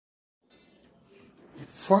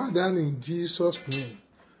Father, in Jesus' name,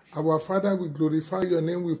 our Father, we glorify your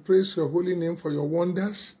name. We praise your holy name for your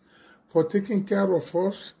wonders, for taking care of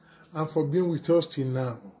us, and for being with us till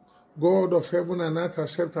now. God of heaven and earth,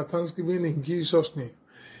 accept our thanksgiving in Jesus' name.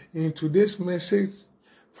 In today's message,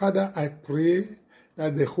 Father, I pray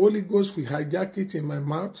that the Holy Ghost will hijack it in my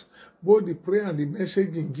mouth, both the prayer and the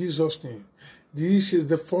message in Jesus' name. This is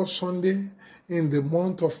the first Sunday in the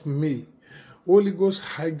month of May. Holy Ghost,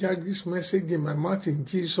 hijack this message in my mouth in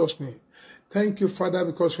Jesus' name. Thank you, Father,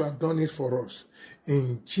 because you have done it for us.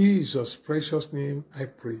 In Jesus' precious name, I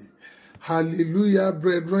pray. Hallelujah,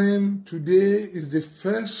 brethren. Today is the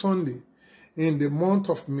first Sunday in the month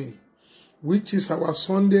of May, which is our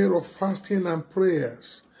Sunday of fasting and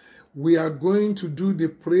prayers. We are going to do the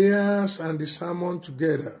prayers and the sermon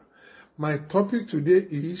together. My topic today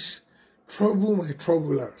is Trouble My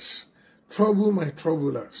Troublers. Trouble my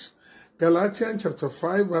troublers. Galatians chapter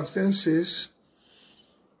 5 verse 10 says,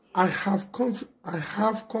 I have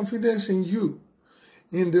confidence in you,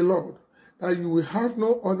 in the Lord, that you will have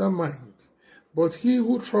no other mind, but he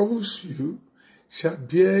who troubles you shall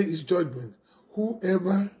bear his judgment,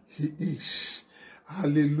 whoever he is.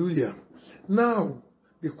 Hallelujah. Now,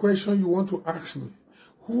 the question you want to ask me,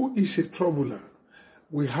 who is a troubler?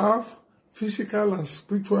 We have physical and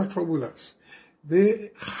spiritual troublers. They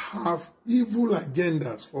have evil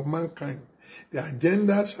agendas for mankind. The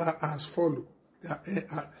agendas are as follow.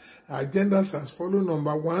 The agendas are as follow.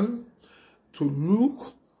 Number one, to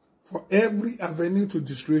look for every avenue to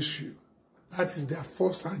disgrace you. That is their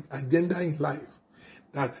first agenda in life.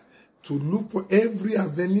 That to look for every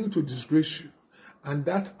avenue to disgrace you. And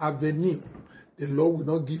that avenue, the Lord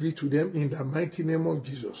will not give it to them in the mighty name of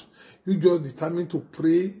Jesus. You just determine to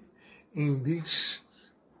pray in this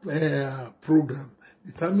program.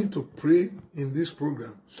 Determine to pray in this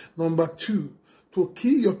program. Number two, to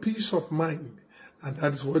keep your peace of mind. And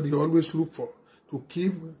that is what you always look for. To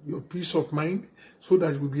keep your peace of mind so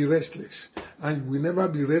that you will be restless. And you will never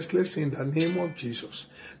be restless in the name of Jesus.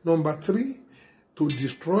 Number three, to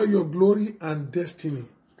destroy your glory and destiny.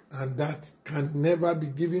 And that can never be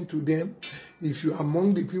given to them. If you are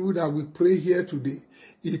among the people that will pray here today,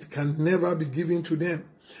 it can never be given to them.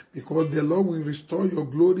 Because the Lord will restore your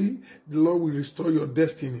glory, the Lord will restore your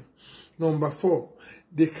destiny. Number four,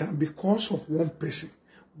 they can, because of one person,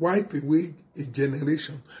 wipe away a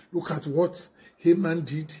generation. Look at what Haman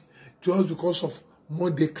did just because of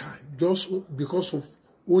Mordecai, just because of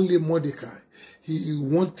only Mordecai. He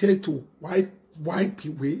wanted to wipe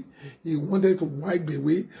away, he wanted to wipe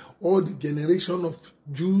away all the generation of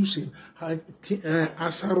Jews in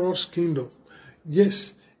Ahasuerus' kingdom.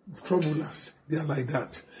 Yes, troublers, they are like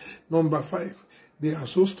that. Number five, they are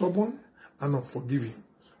so stubborn and unforgiving.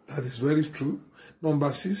 That is very true.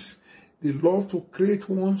 Number six, they love to create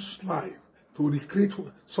one's life,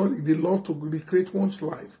 they love to recreate one's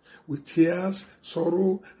life with tears,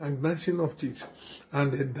 sorrow, and gnashing of teeth.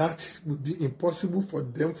 And that will be impossible for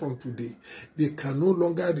them from today. They can no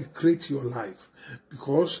longer recreate your life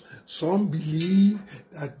because some believe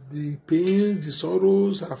that the pains, the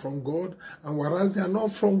sorrows are from God, and whereas they are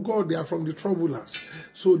not from God, they are from the troublers.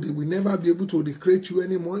 So they will never be able to recreate you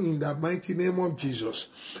anymore in the mighty name of Jesus.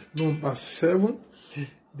 Number seven,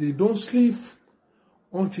 they don't sleep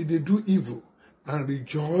until they do evil and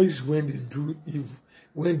rejoice when they do evil,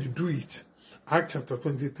 when they do it. Acts chapter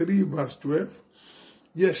 23 verse 12.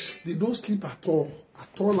 Yes, they don't sleep at all,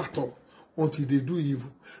 until they do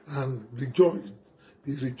evil and rejoice.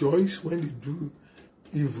 They rejoice when they do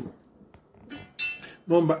evil.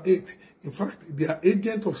 Number 8, in fact, they are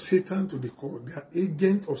agents of Satan to the core. They are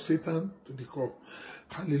agents of Satan to the core.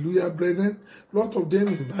 Hallelujah, brethren. Lots of them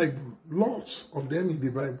in the Bible. Lots of them in the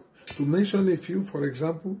Bible. To mention a few, for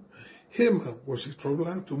example, Haman was a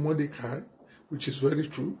troubler to Mordecai, which is very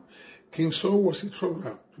true. King Saul was a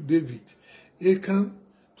troubler to David. Achan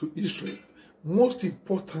to Israel. Most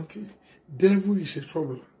importantly, devil is a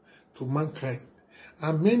troubler to mankind.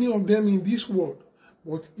 And many of them in this world.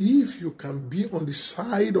 But if you can be on the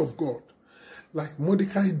side of God, like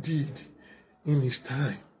Mordecai did in his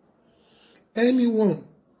time, anyone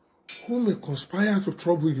who may conspire to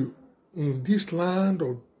trouble you in this land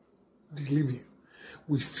of the living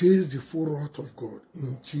will face the full wrath of God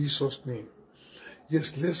in Jesus' name.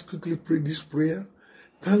 Yes, let's quickly pray this prayer.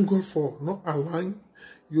 Thank God for not allowing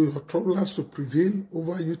your troublers to prevail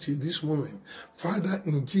over you till this moment. Father,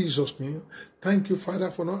 in Jesus' name, thank you, Father,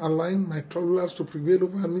 for not allowing my troublers to prevail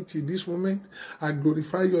over me till this moment. I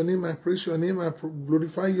glorify your name, I praise your name, I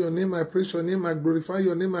glorify your name, I praise your name, I glorify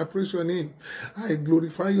your name, I praise your name. I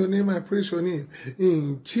glorify your name, I praise your name.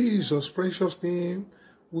 In Jesus' precious name,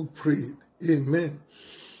 we pray. Amen.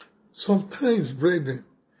 Sometimes, brethren,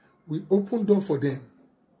 We open door for them.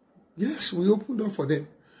 Yes, we open door for them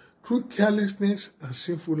through carelessness and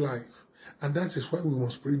sinful life. And that is why we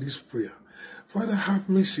must pray this prayer. Father, have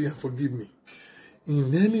mercy and forgive me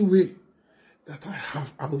in any way that I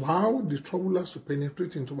have allowed the troublers to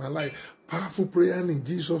penetrate into my life. Powerful prayer in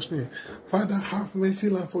Jesus' name. Father, have mercy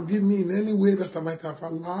and forgive me in any way that I might have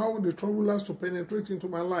allowed the troublers to penetrate into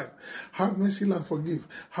my life. Have mercy and forgive.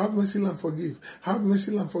 Have mercy and forgive. Have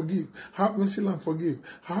mercy and forgive. Have mercy and forgive.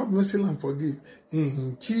 Have mercy and forgive.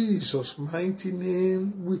 In Jesus' mighty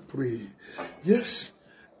name we pray. Yes,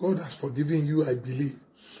 God has forgiven you, I believe.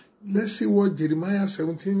 Let's see what Jeremiah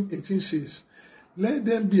 17:18 says. Let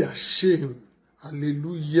them be ashamed.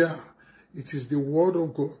 Hallelujah. It is the word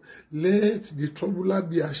of God. Let the troubler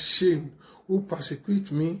be ashamed who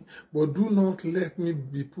persecute me, but do not let me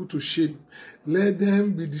be put to shame. Let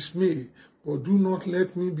them be dismayed, but do not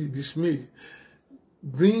let me be dismayed.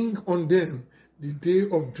 Bring on them the day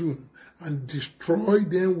of doom and destroy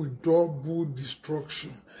them with double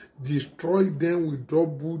destruction. Destroy them with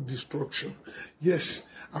double destruction. Yes,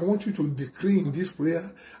 I want you to decree in this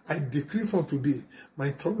prayer. I decree from today,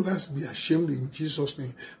 my troublers be ashamed in Jesus'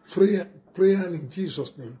 name. Prayer in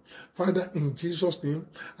Jesus' name. Father, in Jesus' name,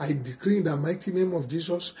 I decree in the mighty name of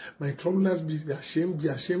Jesus, my troublers be ashamed, be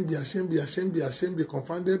ashamed, be ashamed, be ashamed, be ashamed, be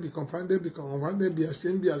confounded, be confounded, be confounded, be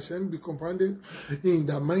ashamed, be confounded. In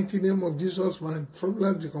the mighty name of Jesus, my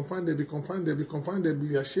troublers be confounded, be confounded, be confounded,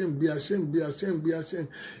 be ashamed, be ashamed, be ashamed, be ashamed.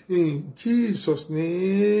 In Jesus'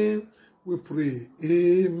 name, we pray.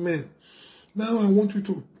 Amen. Now I want you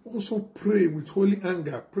to also pray with holy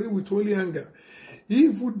anger. Pray with holy anger.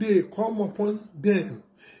 Evil day come upon them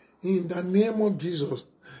in the name of Jesus.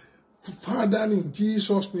 Father, in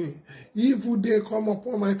Jesus' name, evil day come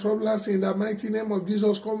upon my troublers in the mighty name of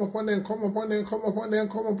Jesus. Come upon them, come upon them, come upon them,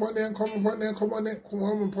 come upon them, come upon them, come upon them,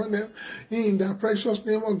 come upon them. In the precious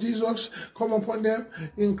name of Jesus, come upon them.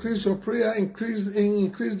 Increase your prayer, increase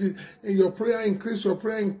your prayer, increase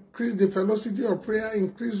the velocity of prayer,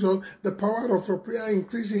 increase the power of your prayer,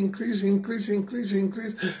 increase.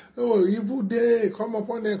 Oh, evil day, come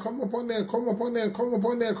upon them, come upon them, come upon them, come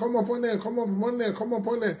upon them, come upon them, come upon them, come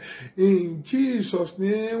upon them. In Jesus'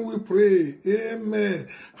 name we pray. Amen.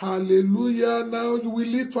 Hallelujah. Now you will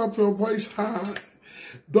lift up your voice high.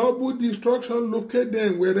 Double destruction, locate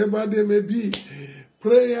them wherever they may be.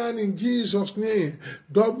 Prayer in Jesus' name.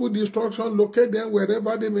 Double destruction, locate them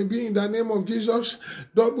wherever they may be in the name of Jesus.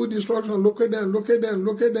 Double destruction, locate them, locate them,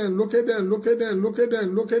 locate them, locate them, locate them, locate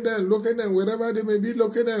them, locate them, locate them wherever they may be,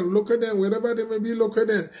 locate them, locate them wherever they may be, locate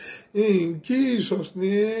them. In Jesus'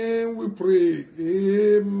 name we pray.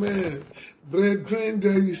 Amen. Brethren,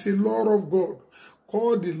 there is a law of God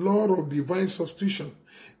called the law of divine substitution.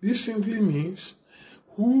 This simply means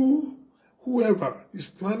whoever is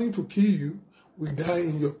planning to kill you will die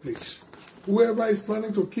in your place. Whoever is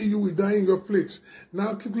planning to kill you will die in your place.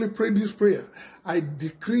 Now quickly pray this prayer. I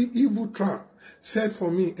decree evil trap set for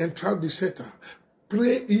me and trap the setter.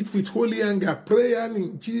 Pray it with holy anger. Prayer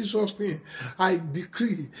in Jesus' name. I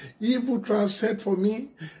decree evil trap set for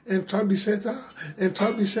me and trap the setter, and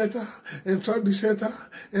trap the setter, and trap the setter,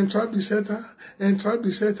 and trap the setter, and trap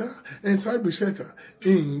the setter, and trap the setter.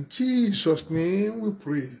 In Jesus' name we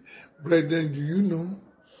pray. Brethren, do you know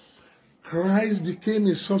Christ became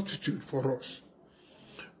a substitute for us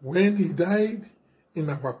when he died in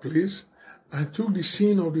our place and took the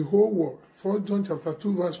sin of the whole world? 1 John chapter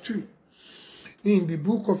 2 verse 2. In the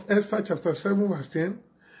book of Esther chapter 7 verse 10,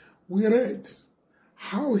 we read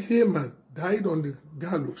how Haman died on the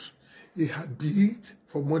gallows. He had begged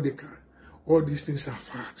for Mordecai. All these things are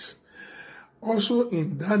facts. Also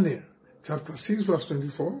in Daniel chapter 6 verse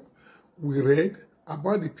 24, we read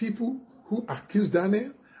about the people who accused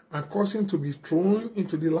Daniel and caused him to be thrown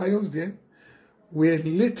into the lion's den, were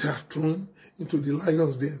later thrown into the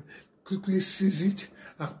lion's den. Quickly seize it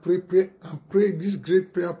and pray this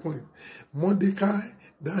great prayer point. Mordecai,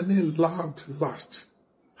 Daniel loved last.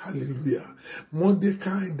 Hallelujah.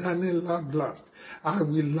 Mordecai, Daniel loved last. I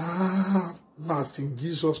will love last in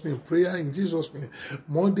Jesus' name. Prayer in Jesus' name.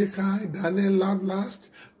 Mordecai, Daniel loved last.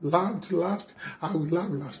 Loved last. I will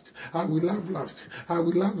love last. I will love last. I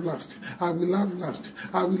will love last. I will love last.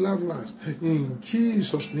 I will love last. In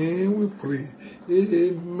Jesus' name we pray.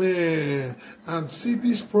 Amen. And see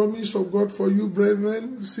this promise of God for you,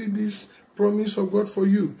 brethren. See this promise of God for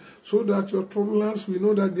you, so that your troublers, we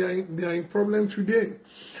know that they are in problem today.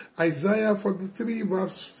 Isaiah 43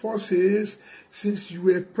 verse 4 says, since you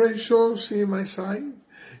were precious in my sight,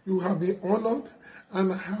 you have been honored,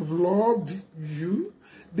 and I have loved you.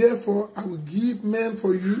 Therefore, I will give men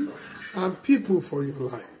for you and people for your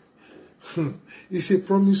life. It's a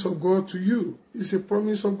promise of God to you. It's a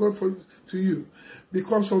promise of God to you.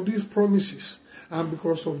 Because of these promises, and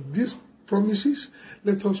because of these promises,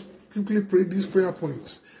 let us quickly pray these prayer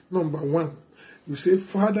points. Number 1, you say,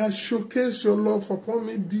 Father, showcase your love upon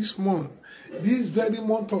me this month, this very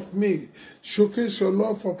month of May. Showcase your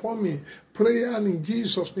love upon me. Prayer in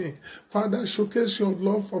Jesus' name. Father, showcase your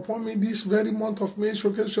love upon me this very month of May.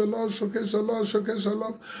 Showcase your love, showcase your love, showcase your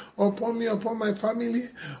love upon me, upon my family,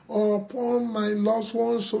 upon my loved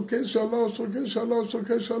ones. Showcase your love, showcase your love,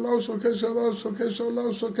 showcase your love, showcase your love, showcase your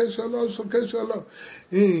love, showcase your love, showcase your love.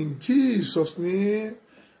 In Jesus' name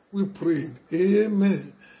we prayed.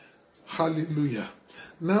 Amen. Hallelujah.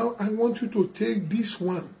 Now I want you to take this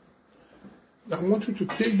one. I want you to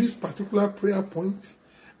take this particular prayer point.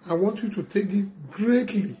 I want you to take it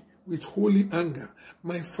greatly with holy anger.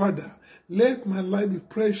 My Father, let my life be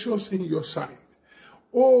precious in your sight.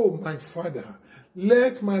 Oh, my Father,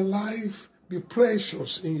 let my life be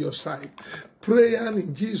precious in your sight. Prayer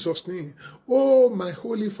in Jesus' name. Oh, my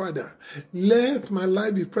Holy Father, let my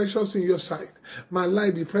life be precious in your sight. My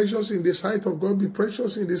life be precious in the sight of God. Be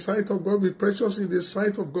precious in the sight of God. Be precious in the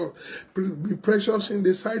sight of God. Be precious in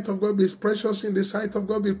the sight of God. Be precious in the sight of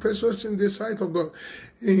God. Be precious in the sight of God.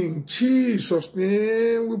 In Jesus'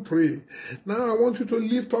 name we pray. Now I want you to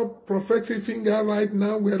lift up prophetic finger right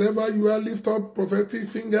now. Wherever you are, lift up prophetic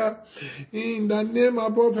finger. In the name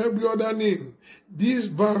above every other name. This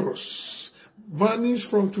virus vanish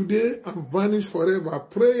from today and vanish forever.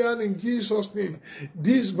 Prayer in Jesus' name.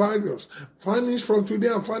 This virus vanish from today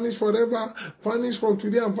and vanish forever. Vanish from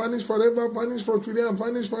today and vanish forever. Vanish from today and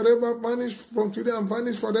vanish forever. Vanish from today and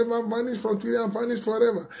vanish forever. Vanish from today and vanish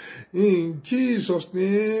forever. In Jesus'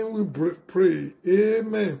 name we pray.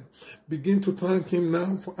 Amen. Begin to thank him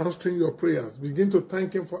now for answering your prayers. Begin to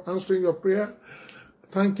thank him for answering your prayer.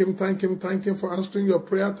 Thank him for answering your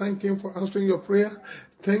prayer. Thank him for answering your prayer.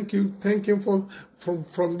 Thank him for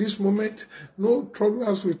from this moment. No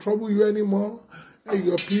troubles will trouble you anymore.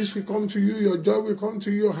 Your peace will come to you. Your joy will come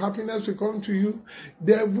to you. Your happiness will come to you.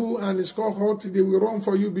 Devil and his cohort, they will run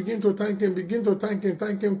for you. Begin to thank him. Begin to thank him.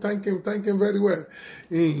 Thank him very well.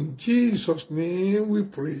 In Jesus' name we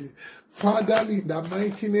pray. Father, in the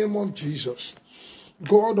mighty name of Jesus,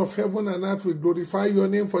 God of heaven and earth, we glorify your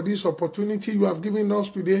name for this opportunity you have given us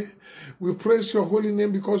today. We praise your holy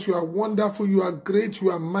name because you are wonderful, you are great, you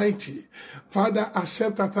are mighty. Father,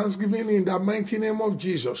 accept our thanksgiving in the mighty name of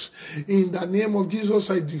Jesus. In the name of Jesus,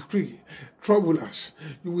 I decree, trouble us.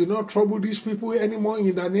 You will not trouble these people anymore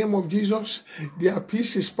in the name of Jesus. Their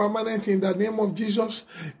peace is permanent in the name of Jesus.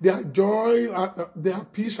 Their joy, their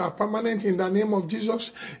peace are permanent in the name of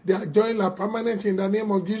Jesus. Their joy are permanent in the name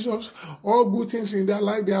of Jesus. All good things in their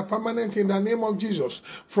life, they are permanent in the name of Jesus.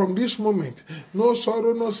 From this moment, no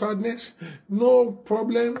sorrow, no sadness, no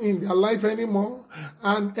problem in their life anymore.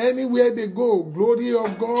 And anywhere they go, glory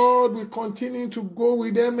of God will continue to go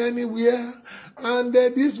with them anywhere. And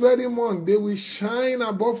this very month, they will shine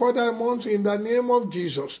above other months in the name of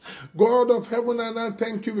Jesus. God of heaven and earth,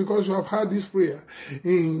 thank you because you have heard this prayer.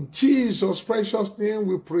 In Jesus' precious name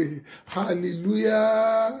we pray.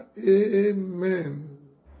 Hallelujah. Amen.